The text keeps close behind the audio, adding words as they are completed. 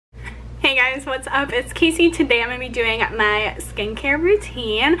Hey guys, what's up? It's Kasey. Today I'm going to be doing my skincare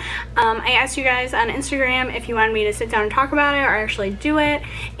routine. I asked you guys on Instagram if you wanted me to sit down and talk about it or actually do it,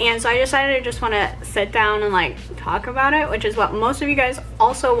 and so I decided I just want to sit down and like talk about it, which is what most of you guys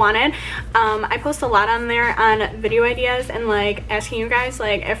also wanted. I post a lot on there on video ideas and like asking you guys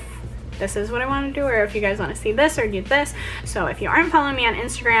like if this is what I want to do or if you guys want to see this or do this. So if you aren't following me on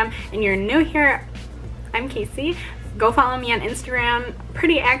Instagram and you're new here, I'm Kasey. Go follow me on Instagram,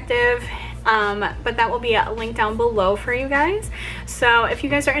 pretty active, but that will be a link down below for you guys. So if you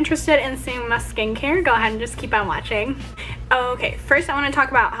guys are interested in seeing my skincare, go ahead and just keep on watching. Okay, first I want to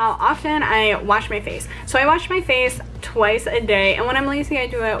talk about how often I wash my face. So I wash my face twice a day, and when I'm lazy I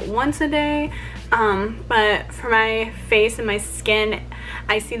do it once a day, but for my face and my skin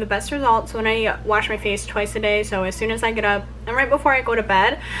I see the best results when I wash my face twice a day. So as soon as I get up and right before I go to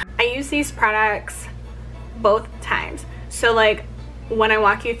bed, I use these products both times. So like when I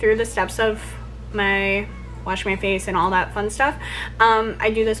walk you through the steps of my washing my face and all that fun stuff,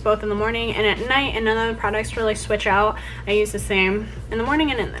 I do this both in the morning and at night, and none of the products really switch out. I use the same in the morning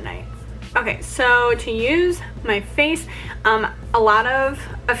and in the night. Okay, so to use my face,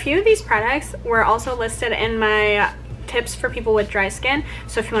 a few of these products were also listed in my tips for people with dry skin.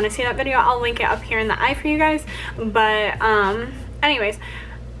 So if you want to see that video, I'll link it up here in the eye for you guys. But anyways,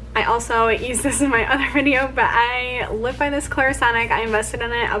 I also use this in my other video, but I live by this Clarisonic. I invested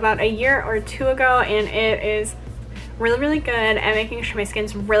in it about a year or two ago, and it is really good at making sure my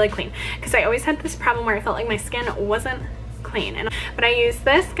skin's really clean, because I always had this problem where I felt like my skin wasn't clean. But I use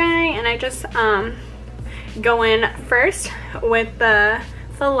this guy, and I just go in first with the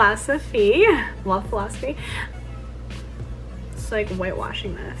Philosophy. Love Philosophy. It's like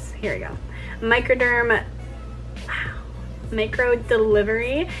whitewashing this. Here we go. Micro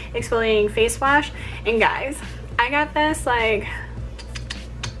Delivery exfoliating face wash. And guys, I got this like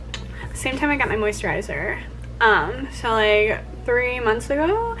same time I got my moisturizer, so like 3 months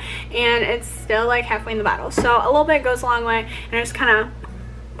ago, and it's still like halfway in the bottle, so a little bit goes a long way. And I just kind of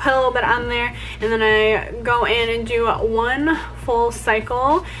put a little bit on there, and then I go in and do one full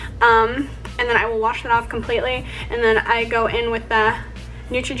cycle, and then I will wash it off completely, and then I go in with the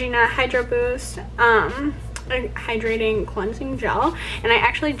Neutrogena Hydro Boost hydrating cleansing gel. And I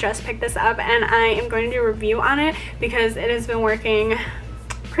actually just picked this up, and I am going to do a review on it because it has been working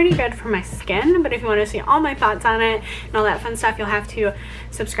pretty good for my skin. But if you want to see all my thoughts on it and all that fun stuff, you'll have to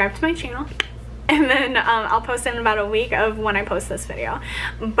subscribe to my channel, and then I'll post in about a week of when I post this video.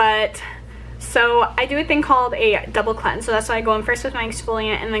 But so I do a thing called a double cleanse. So that's why I go in first with my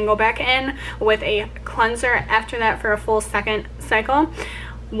exfoliant and then go back in with a cleanser after that for a full second cycle.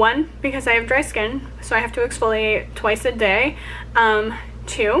 One, because I have dry skin, so I have to exfoliate twice a day.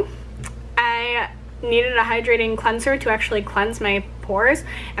 Two, I needed a hydrating cleanser to actually cleanse my pores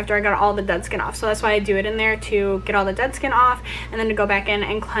after I got all the dead skin off. So that's why I do it in there, to get all the dead skin off, and then to go back in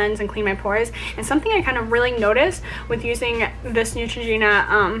and cleanse and clean my pores. And something I kind of really noticed with using this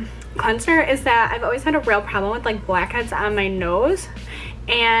Neutrogena cleanser is that I've always had a real problem with like blackheads on my nose.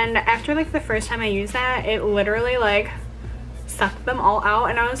 And after like the first time I used that, it literally like sucked them all out,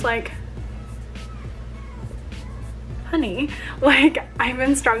 and I was like, honey, like I've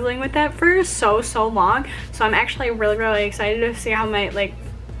been struggling with that for so long. So I'm actually really excited to see how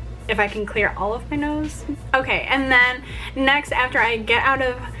if I can clear all of my nose. Okay, and then next, after I get out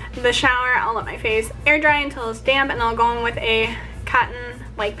of the shower, I'll let my face air dry until it's damp, and then I'll go in with a cotton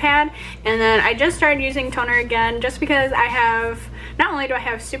like pad. And then I just started using toner again, just because I have, not only do I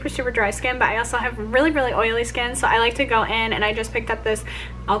have super dry skin, but I also have really oily skin. So I like to go in, and I just picked up this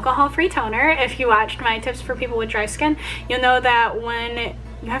alcohol-free toner. If you watched my tips for people with dry skin, you'll know that when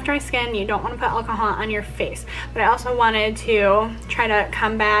you have dry skin, you don't want to put alcohol on your face. But I also wanted to try to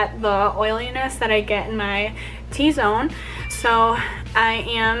combat the oiliness that I get in my T-zone. So I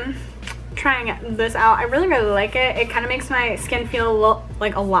am trying this out. I really like it. It kind of makes my skin feel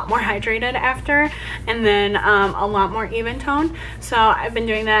like a lot more hydrated after, and then a lot more even tone. So I've been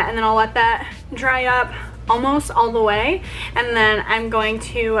doing that, and then I'll let that dry up almost all the way, and then I'm going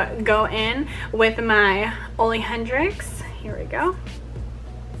to go in with my Ole Hendrix. Here we go.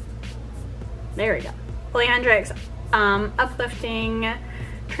 There we go. Ole Hendrix Uplifting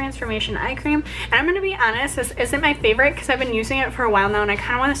Transformation Eye Cream. And I'm gonna be honest, this isn't my favorite because I've been using it for a while now, and I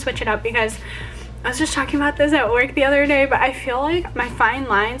kind of want to switch it up because I was just talking about this at work the other day, but I feel like my fine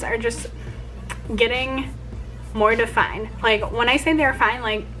lines are just getting more defined. Like when I say they're fine,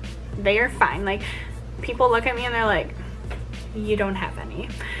 like they are fine. Like people look at me and they're like, you don't have any.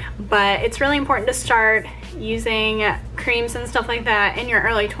 But it's really important to start using creams and stuff like that in your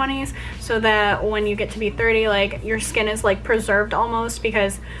early 20s, so that when you get to be 30, like your skin is like preserved almost,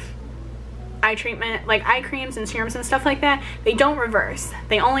 because eye treatment, like eye creams and serums and stuff like that, they don't reverse,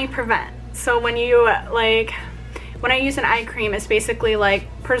 they only prevent. So when you like, when I use an eye cream, it's basically like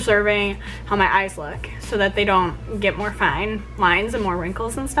preserving how my eyes look so that they don't get more fine lines and more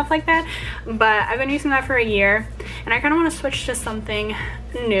wrinkles and stuff like that. But I've been using that for a year and I kind of want to switch to something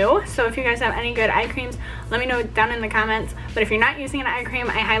new. So if you guys have any good eye creams, let me know down in the comments. But if you're not using an eye cream,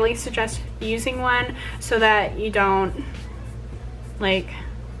 I highly suggest using one so that you don't like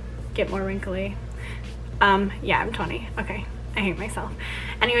get more wrinkly. Yeah, I'm 20. Okay, I hate myself.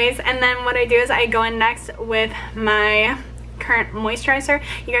 Anyways, and then what I do is I go in next with my current moisturizer.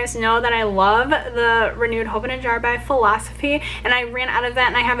 You guys know that I love the Renewed Hope in a Jar by Philosophy, and I ran out of that,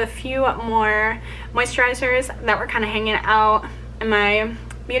 and I have a few more moisturizers that were kind of hanging out in my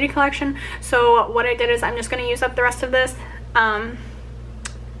beauty collection. So what I did is I'm just going to use up the rest of this. Here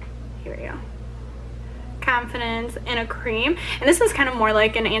we go. Confidence in a cream, and this is kind of more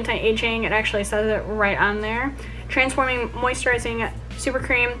like an anti-aging. It actually says it right on there. Transforming Moisturizing Super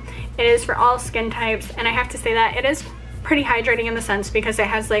Cream. It is for all skin types, and I have to say that it is pretty hydrating in the sense because it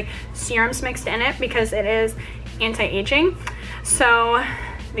has like serums mixed in it because it is anti-aging. So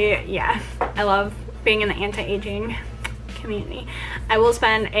yeah, I love being in the anti-aging community. I will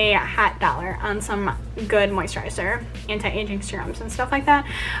spend a hot dollar on some good moisturizer, anti-aging serums and stuff like that.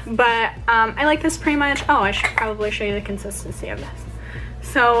 But I like this pretty much. Oh, I should probably show you the consistency of this.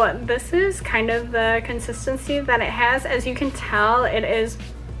 So this is kind of the consistency that it has. As you can tell, it is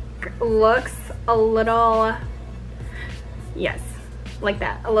looks a little, yes, like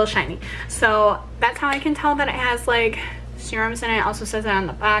that, a little shiny. So that's how I can tell that it has like serums in it. It also says that on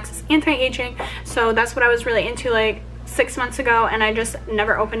the box. It's anti-aging. So that's what I was really into like 6 months ago, and I just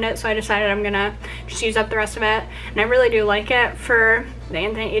never opened it, so I decided I'm gonna just use up the rest of it. And I really do like it for the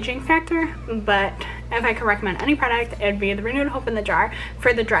anti-aging factor, but if I could recommend any product, it'd be the Renewed Hope in the Jar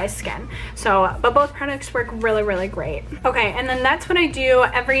for the dry skin. So, but both products work really, really great. Okay, and then that's what I do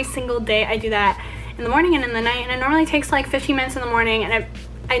every single day. I do that in the morning and in the night, and it normally takes like 15 minutes in the morning, and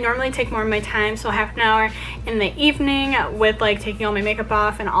I normally take more of my time, so half an hour in the evening with like taking all my makeup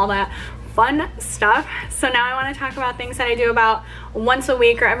off and all that fun stuff. So now I want to talk about things that I do about once a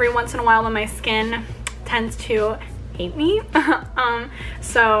week or every once in a while when my skin tends to hate me.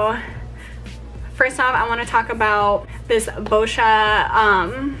 So first off, I want to talk about this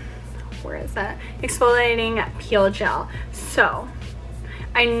Boscia, where is that? Exfoliating Peel Gel. So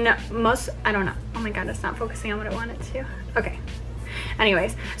I don't know. Oh my god, it's not focusing on what I want it to. Okay.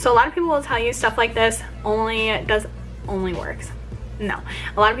 Anyways, so a lot of people will tell you stuff like this only works. No,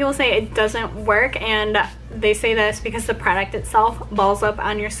 a lot of people say it doesn't work, and they say this because the product itself balls up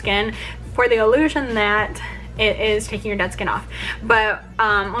on your skin for the illusion that it is taking your dead skin off. But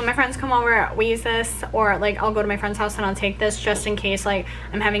when my friends come over, we use this, or like I'll go to my friend's house and I'll take this just in case like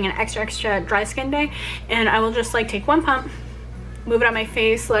I'm having an extra dry skin day, and I will just like take one pump, move it on my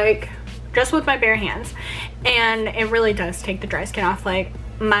face like just with my bare hands, and it really does take the dry skin off. Like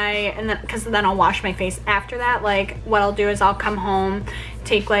because then I'll wash my face after that. Like what I'll do is I'll come home,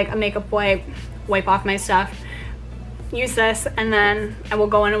 take like a makeup wipe off my stuff, use this, and then I will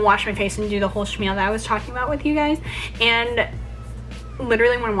go in and wash my face and do the whole schmeal that I was talking about with you guys. And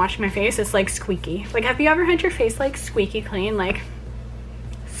literally when I'm washing my face, it's like squeaky. Like, have you ever had your face like squeaky clean? Like,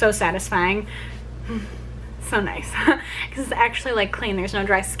 so satisfying. So nice. Because it's actually like clean, there's no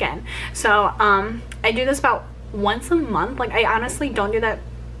dry skin. So I do this about once a month. Like I honestly don't do that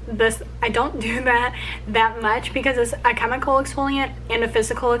that much because it's a chemical exfoliant and a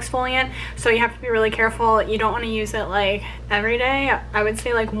physical exfoliant, so you have to be really careful. You don't want to use it like every day. I would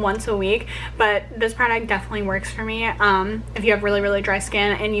say like once a week, but this product definitely works for me. If you have really dry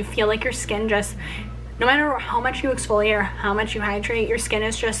skin and you feel like your skin just, no matter how much you exfoliate or how much you hydrate, your skin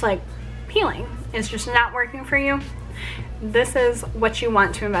is just like peeling, it's just not working for you, this is what you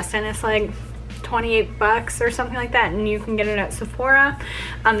want to invest in. It's like $28 or something like that, and you can get it at Sephora.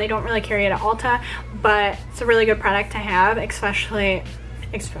 They don't really carry it at Ulta, but it's a really good product to have, especially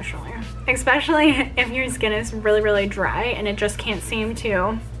if your skin is really dry and it just can't seem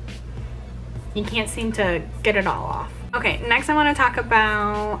to get it all off. Okay, next I want to talk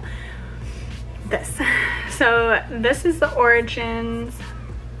about this. So this is the Origins,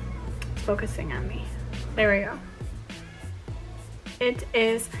 it's focusing on me, there we go. It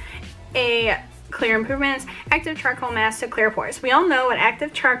is a Clear Improvements Active Charcoal Mask to Clear Pores. We all know what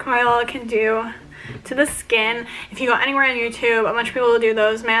active charcoal can do to the skin. If you go anywhere on YouTube, a bunch of people will do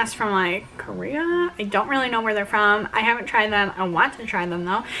those masks from like Korea. I don't really know where they're from. I haven't tried them. I want to try them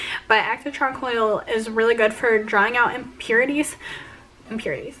though. But active charcoal is really good for drawing out impurities,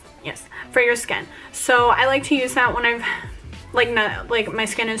 yes, for your skin. So I like to use that when I've like my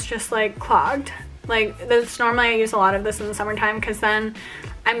skin is just like clogged. Like this, normally I use a lot of this in the summertime because then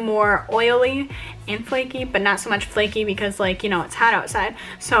I'm more oily and flaky, but not so much flaky because, like, you know, it's hot outside.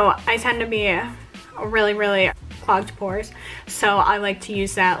 So I tend to be really clogged pores. So I like to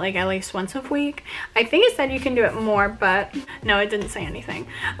use that like at least once a week. I think it said you can do it more, but no, it didn't say anything.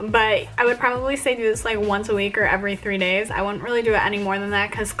 But I would probably say do this like once a week or every 3 days. I wouldn't really do it any more than that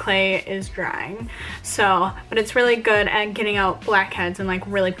because clay is drying. So, but it's really good at getting out blackheads and like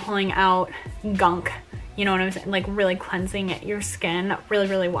really pulling out gunk. You know what I'm saying? Like really cleansing your skin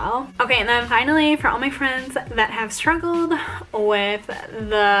really well. Okay, and then finally, for all my friends that have struggled with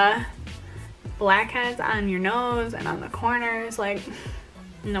the blackheads on your nose and on the corners, like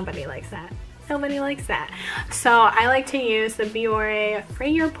nobody likes that. Nobody likes that. So I like to use the Biore Free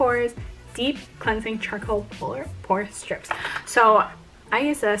Your Pores Deep Cleansing Charcoal Pore Strips. So I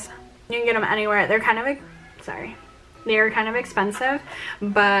use this. You can get them anywhere. They're kind of, they're kind of expensive,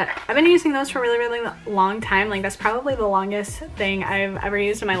 but I've been using those for a really long time. Like that's probably the longest thing I've ever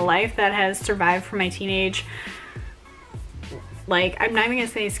used in my life that has survived from my teenage, like, I'm not even gonna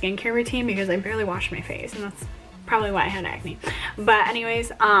say skincare routine because I barely wash my face, and that's probably why I had acne. But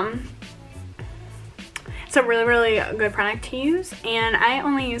anyways, it's a really good product to use, and I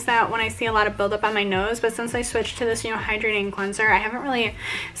only use that when I see a lot of buildup on my nose. But since I switched to this, you know, hydrating cleanser, I haven't really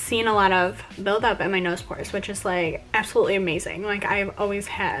seen a lot of buildup in my nose pores, which is like absolutely amazing. Like I've always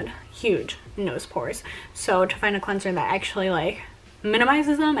had huge nose pores, so to find a cleanser that actually like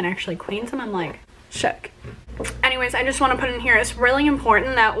minimizes them and actually cleans them, I'm like shook. Anyways, I just want to put in here, it's really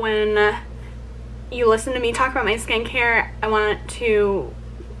important that when you listen to me talk about my skincare, I want to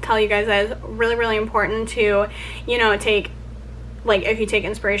tell you guys that it's really important to, you know, take, like, if you take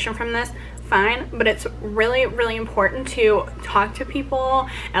inspiration from this, fine, but it's really important to talk to people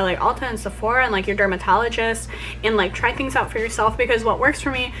at like Ulta and Sephora and like your dermatologist and like try things out for yourself, because what works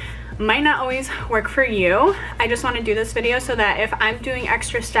for me might not always work for you. I just want to do this video so that if I'm doing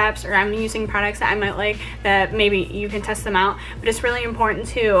extra steps or I'm using products that I might like, that maybe you can test them out. But it's really important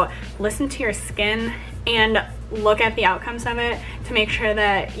to listen to your skin and look at the outcomes of it to make sure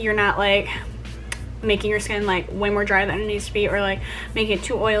that you're not like making your skin like way more dry than it needs to be, or like making it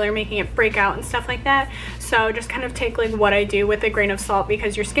too oily or making it break out and stuff like that. So just kind of take like what I do with a grain of salt,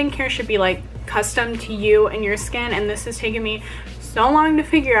 because your skincare should be like custom to you and your skin, and this has taken me so long to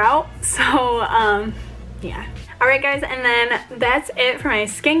figure out. So yeah. Alright guys, and then that's it for my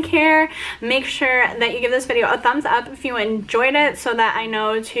skincare. Make sure that you give this video a thumbs up if you enjoyed it, so that I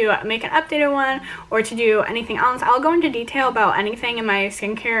know to make an updated one or to do anything else. I'll go into detail about anything in my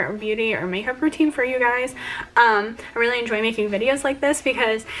skincare or beauty or makeup routine for you guys. I really enjoy making videos like this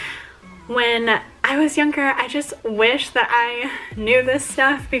because when I was younger, I just wish that I knew this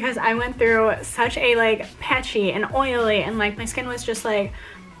stuff, because I went through such a like patchy and oily, and like my skin was just like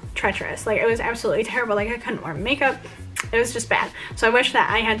treacherous. Like it was absolutely terrible. Like I couldn't wear makeup. It was just bad. So I wish that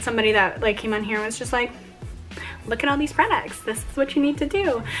I had somebody that like came on here and was just like, look at all these products, this is what you need to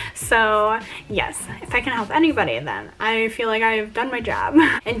do. So yes, if I can help anybody, then I feel like I've done my job.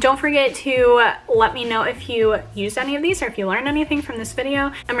 And don't forget to let me know if you used any of these or if you learned anything from this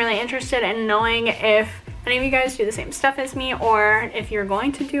video. I'm really interested in knowing if any of you guys do the same stuff as me, or if you're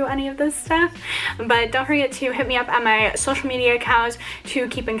going to do any of this stuff. But don't forget to hit me up on my social media accounts to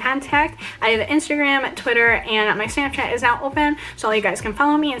keep in contact. I have Instagram, Twitter, and my Snapchat is now open, so all you guys can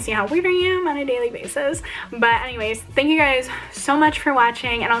follow me and see how weird I am on a daily basis. But anyways, thank you guys so much for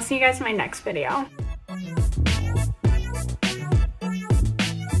watching, and I'll see you guys in my next video.